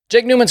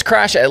Jake Neuman's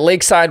crash at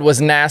Lakeside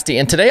was nasty,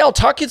 and today I'll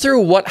talk you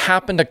through what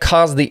happened to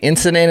cause the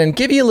incident and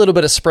give you a little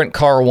bit of Sprint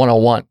Car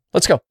 101.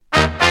 Let's go.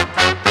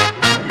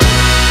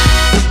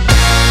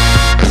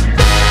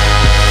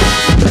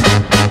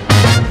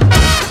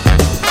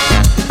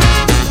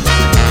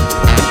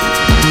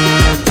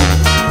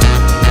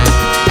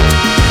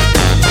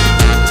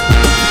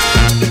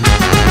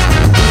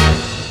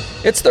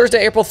 It's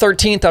Thursday, April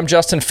 13th. I'm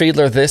Justin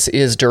Fiedler. This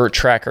is Dirt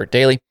Tracker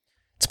Daily.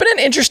 It's been an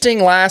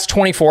interesting last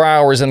 24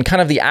 hours and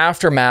kind of the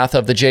aftermath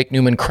of the Jake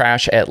Neuman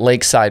crash at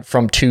Lakeside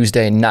from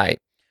Tuesday night.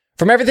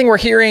 From everything we're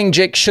hearing,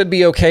 Jake should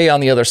be okay on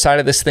the other side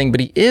of this thing, but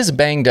he is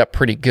banged up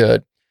pretty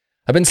good.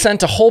 I've been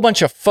sent a whole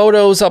bunch of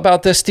photos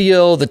about this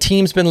deal. The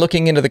team's been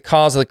looking into the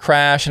cause of the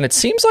crash, and it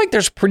seems like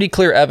there's pretty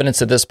clear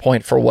evidence at this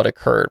point for what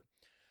occurred.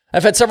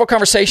 I've had several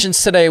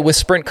conversations today with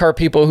sprint car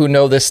people who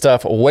know this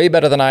stuff way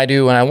better than I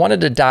do, and I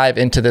wanted to dive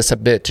into this a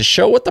bit to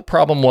show what the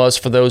problem was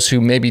for those who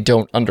maybe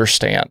don't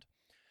understand.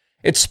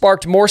 It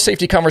sparked more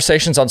safety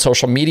conversations on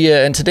social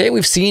media, and today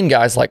we've seen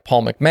guys like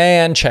Paul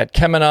McMahon, Chad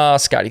Kemenaugh,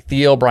 Scotty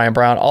Thiel, Brian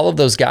Brown, all of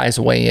those guys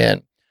weigh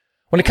in.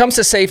 When it comes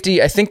to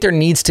safety, I think there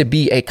needs to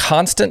be a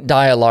constant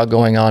dialogue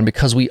going on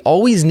because we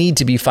always need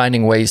to be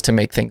finding ways to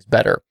make things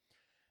better.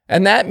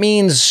 And that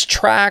means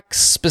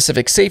tracks,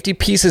 specific safety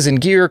pieces and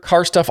gear,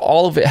 car stuff,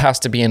 all of it has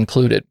to be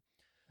included.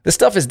 This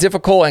stuff is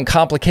difficult and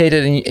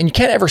complicated, and you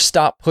can't ever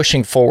stop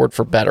pushing forward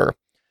for better.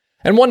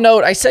 And one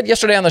note, I said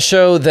yesterday on the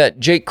show that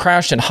Jake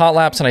crashed in hot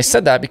laps, and I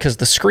said that because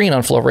the screen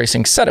on Flow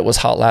Racing said it was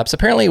hot laps.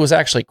 Apparently, it was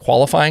actually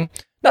qualifying.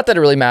 Not that it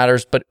really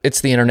matters, but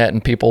it's the internet,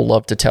 and people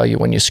love to tell you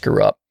when you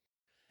screw up.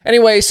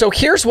 Anyway, so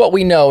here's what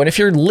we know. And if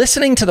you're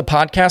listening to the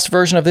podcast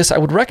version of this, I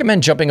would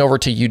recommend jumping over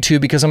to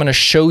YouTube because I'm going to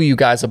show you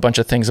guys a bunch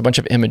of things, a bunch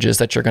of images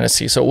that you're going to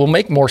see. So it will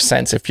make more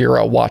sense if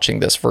you're watching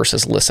this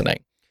versus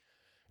listening.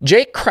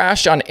 Jake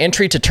crashed on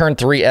entry to turn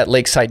 3 at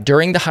Lakeside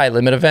during the high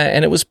limit event,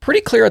 and it was pretty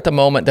clear at the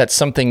moment that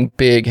something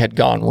big had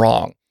gone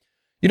wrong.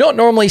 You don't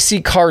normally see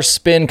cars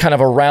spin kind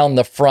of around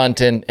the front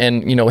and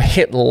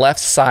hit left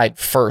side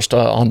first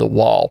on the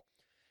wall.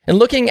 And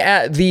looking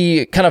at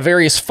the kind of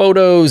various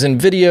photos and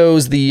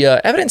videos, the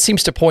evidence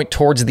seems to point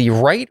towards the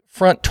right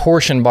front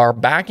torsion bar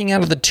backing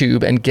out of the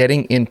tube and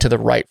getting into the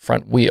right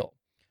front wheel.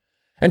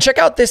 And check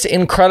out this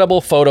incredible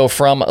photo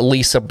from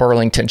Lisa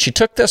Burlington. She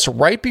took this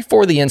right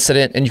before the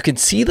incident, and you can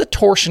see the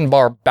torsion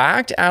bar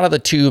backed out of the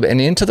tube and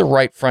into the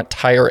right front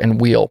tire and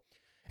wheel.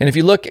 And if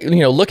you look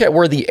at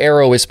where the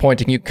arrow is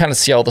pointing, you kind of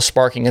see all the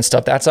sparking and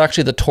stuff. That's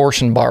actually the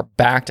torsion bar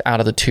backed out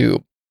of the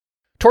tube.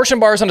 Torsion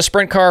bars on a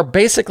sprint car,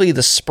 basically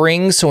the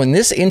springs. So in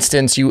this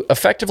instance, you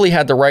effectively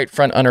had the right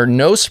front under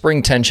no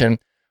spring tension,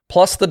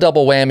 plus the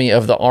double whammy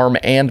of the arm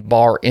and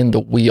bar in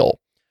the wheel.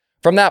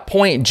 From that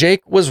point,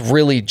 Jake was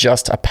really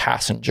just a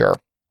passenger.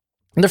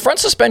 And the front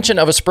suspension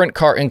of a sprint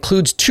car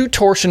includes 2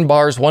 torsion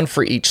bars, one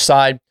for each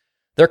side.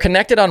 They're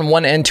connected on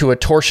one end to a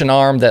torsion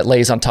arm that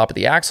lays on top of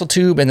the axle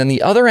tube, and then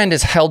the other end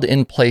is held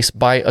in place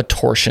by a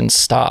torsion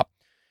stop.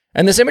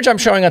 And this image I'm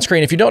showing on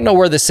screen, if you don't know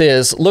where this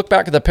is, look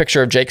back at the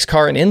picture of Jake's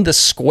car, and in the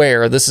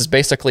square, this is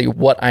basically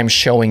what I'm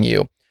showing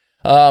you.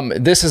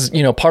 This is,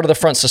 part of the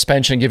front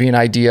suspension, give you an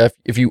idea.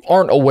 If you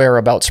aren't aware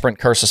about sprint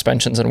car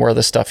suspensions and where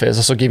this stuff is,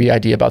 this will give you an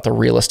idea about the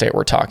real estate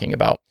we're talking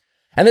about.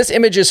 And this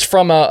image is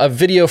from a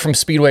video from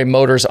Speedway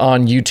Motors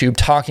on YouTube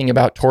talking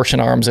about torsion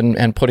arms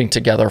and putting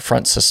together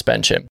front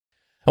suspension.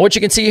 And what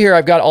you can see here,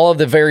 I've got all of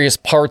the various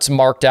parts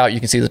marked out. You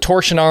can see the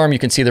torsion arm, you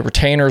can see the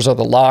retainers or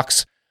the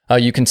locks,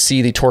 you can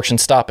see the torsion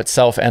stop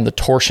itself and the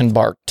torsion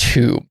bar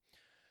tube.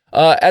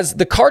 As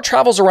the car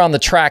travels around the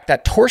track,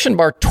 that torsion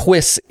bar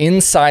twists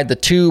inside the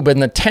tube, and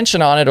the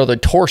tension on it, or the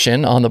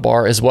torsion on the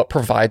bar, is what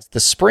provides the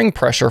spring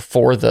pressure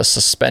for the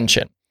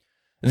suspension.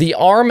 The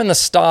arm and the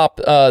stop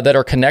that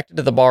are connected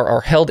to the bar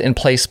are held in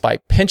place by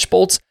pinch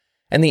bolts,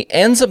 and the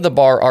ends of the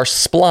bar are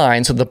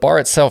splined, so the bar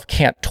itself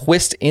can't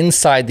twist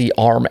inside the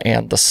arm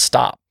and the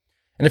stop.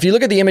 And if you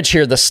look at the image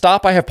here, the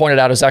stop I have pointed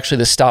out is actually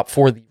the stop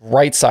for the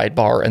right side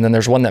bar, and then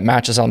there's one that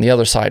matches on the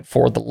other side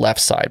for the left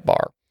side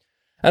bar.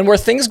 And where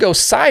things go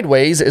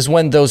sideways is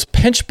when those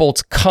pinch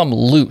bolts come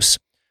loose.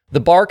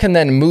 The bar can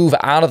then move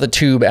out of the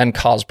tube and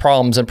cause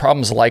problems, and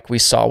problems like we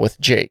saw with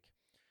Jake.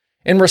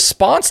 In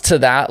response to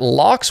that,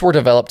 locks were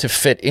developed to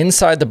fit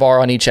inside the bar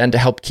on each end to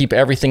help keep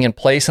everything in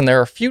place, and there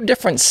are a few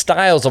different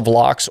styles of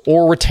locks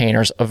or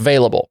retainers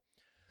available.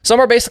 Some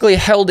are basically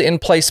held in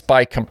place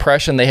by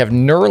compression. They have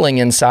knurling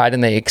inside,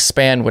 and they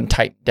expand when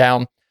tightened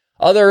down.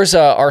 Others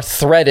are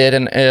threaded,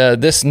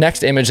 and this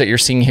next image that you're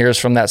seeing here is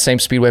from that same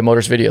Speedway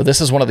Motors video. This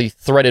is one of the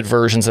threaded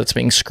versions that's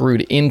being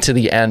screwed into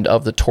the end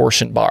of the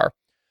torsion bar.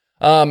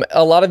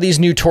 A lot of these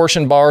new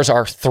torsion bars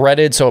are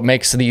threaded, so it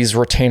makes these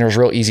retainers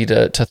real easy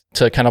to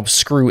kind of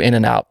screw in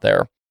and out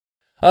there.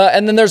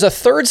 And then there's a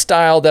third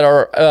style that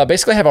are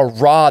basically have a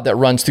rod that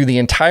runs through the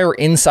entire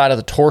inside of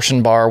the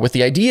torsion bar, with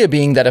the idea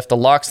being that if the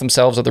locks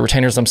themselves or the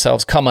retainers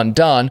themselves come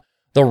undone,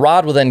 the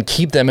rod will then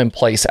keep them in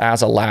place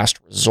as a last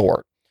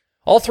resort.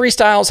 All 3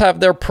 styles have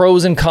their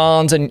pros and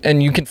cons,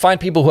 and you can find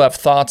people who have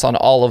thoughts on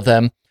all of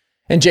them.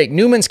 In Jake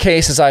Neuman's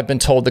case, as I've been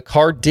told, the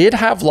car did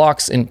have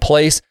locks in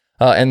place,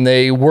 and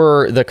they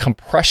were the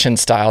compression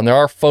style. And there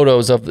are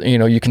photos of,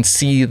 you can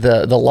see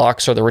the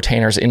locks or the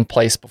retainers in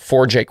place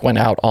before Jake went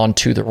out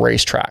onto the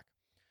racetrack.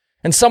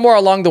 And somewhere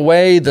along the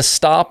way, the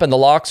stop and the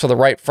locks for the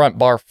right front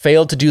bar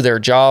failed to do their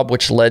job,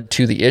 which led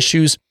to the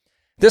issues.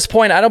 At this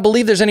point, I don't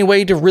believe there's any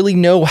way to really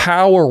know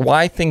how or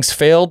why things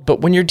failed,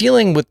 but when you're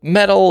dealing with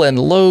metal and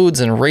loads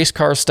and race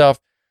car stuff,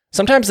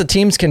 sometimes the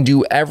teams can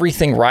do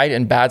everything right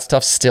and bad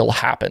stuff still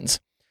happens.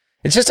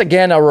 It's just,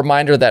 again, a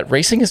reminder that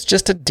racing is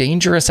just a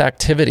dangerous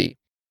activity.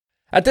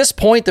 At this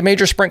point, the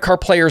major sprint car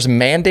players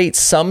mandate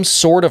some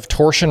sort of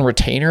torsion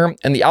retainer,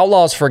 and the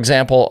Outlaws, for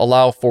example,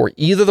 allow for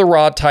either the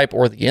rod type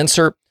or the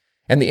insert,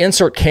 and the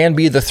insert can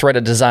be the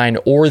threaded design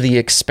or the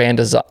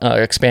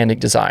expanding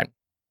design.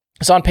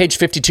 So on page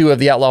 52 of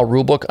the Outlaw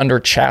rulebook under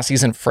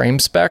chassis and frame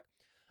spec,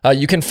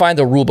 you can find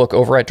the rulebook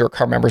over at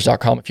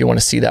dirtcarmembers.com if you want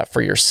to see that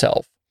for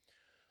yourself.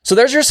 So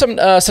there's your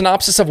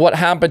synopsis of what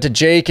happened to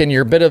Jake and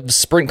your bit of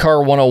Sprint Car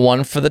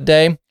 101 for the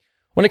day.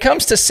 When it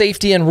comes to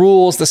safety and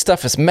rules, the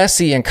stuff is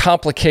messy and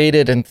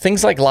complicated, and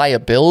things like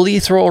liability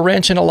throw a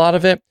wrench in a lot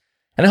of it.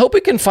 And I hope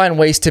we can find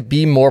ways to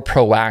be more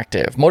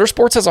proactive.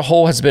 Motorsports as a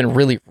whole has been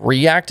really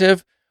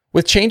reactive,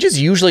 with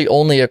changes usually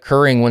only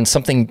occurring when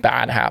something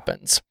bad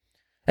happens.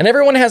 And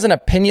everyone has an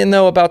opinion,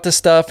 though, about this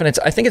stuff, and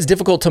I think it's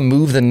difficult to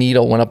move the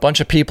needle when a bunch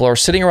of people are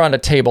sitting around a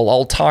table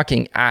all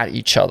talking at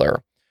each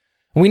other.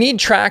 We need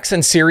tracks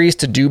and series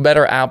to do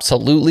better,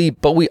 absolutely,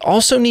 but we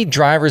also need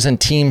drivers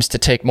and teams to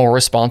take more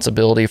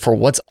responsibility for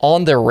what's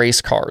on their race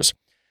cars.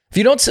 If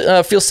you don't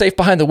feel safe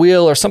behind the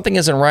wheel or something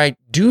isn't right,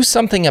 do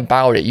something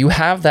about it. You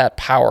have that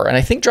power. And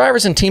I think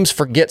drivers and teams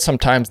forget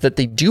sometimes that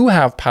they do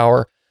have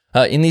power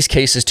in these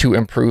cases to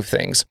improve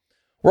things.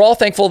 We're all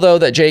thankful, though,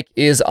 that Jake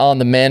is on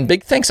the mend.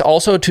 Big thanks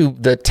also to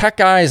the tech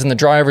guys and the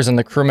drivers and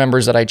the crew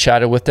members that I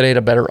chatted with today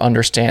to better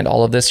understand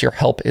all of this. Your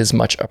help is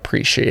much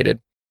appreciated.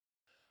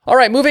 All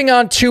right, moving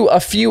on to a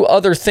few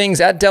other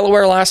things. At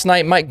Delaware last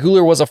night, Mike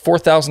Guler was a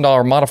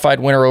 $4,000 modified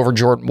winner over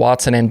Jordan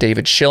Watson and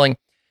David Schilling.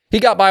 He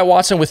got by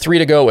Watson with 3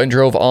 to go and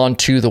drove on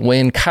to the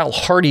win. Kyle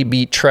Hardy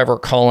beat Trevor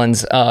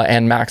Collins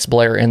and Max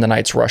Blair in the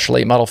night's Rush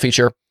Late Model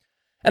feature.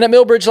 And at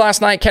Millbridge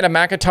last night, Kenna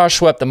McIntosh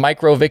swept the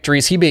micro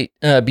victories. He beat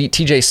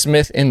TJ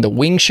Smith in the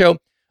wing show.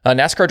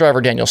 NASCAR driver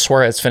Daniel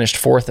Suarez finished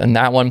 4th in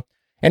that one.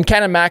 And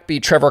Cannon Mack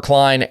beat Trevor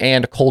Klein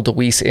and Cole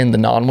DeWeese in the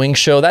non-wing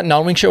show. That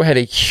non-wing show had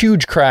a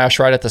huge crash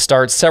right at the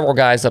start. Several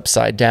guys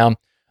upside down.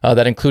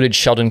 That included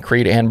Sheldon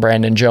Creed and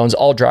Brandon Jones.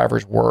 All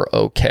drivers were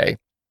okay.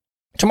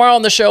 Tomorrow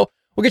on the show,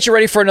 we'll get you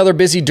ready for another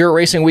busy dirt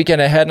racing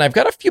weekend ahead, and I've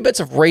got a few bits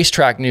of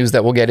racetrack news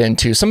that we'll get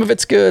into. Some of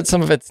it's good,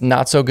 some of it's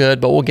not so good,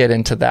 but we'll get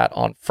into that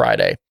on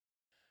Friday.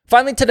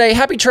 Finally today,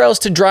 happy trails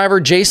to driver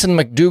Jason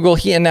McDougall.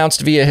 He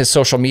announced via his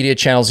social media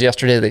channels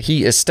yesterday that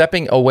he is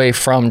stepping away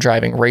from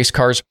driving race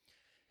cars.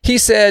 He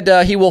said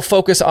he will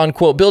focus on,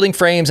 quote, building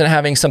frames and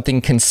having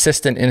something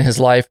consistent in his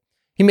life.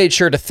 He made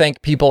sure to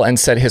thank people and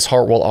said his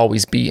heart will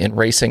always be in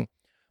racing.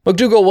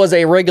 McDougall was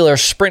a regular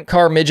sprint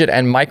car, midget,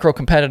 and micro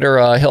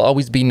competitor. He'll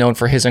always be known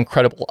for his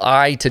incredible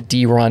I to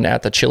D run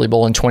at the Chili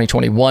Bowl in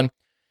 2021.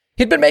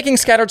 He'd been making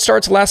scattered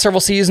starts the last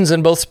several seasons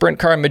in both sprint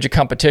car and midget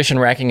competition,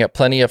 racking up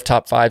plenty of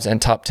top 5s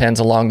and top 10s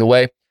along the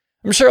way.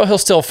 I'm sure he'll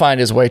still find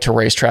his way to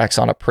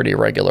racetracks on a pretty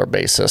regular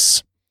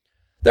basis.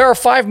 There are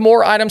 5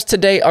 more items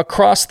today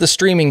across the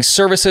streaming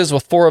services,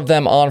 with 4 of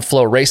them on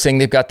Flow Racing.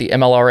 They've got the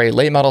MLRA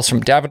late models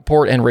from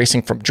Davenport and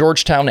racing from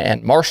Georgetown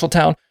and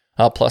Marshalltown,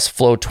 plus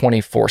Flow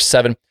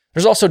 24/7.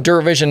 There's also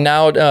DirtVision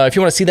now. If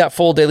you want to see that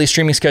full daily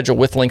streaming schedule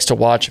with links to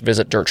watch,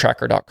 visit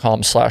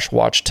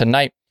dirttracker.com/watch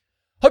tonight.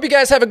 Hope you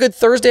guys have a good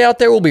Thursday out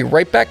there. We'll be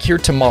right back here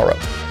tomorrow.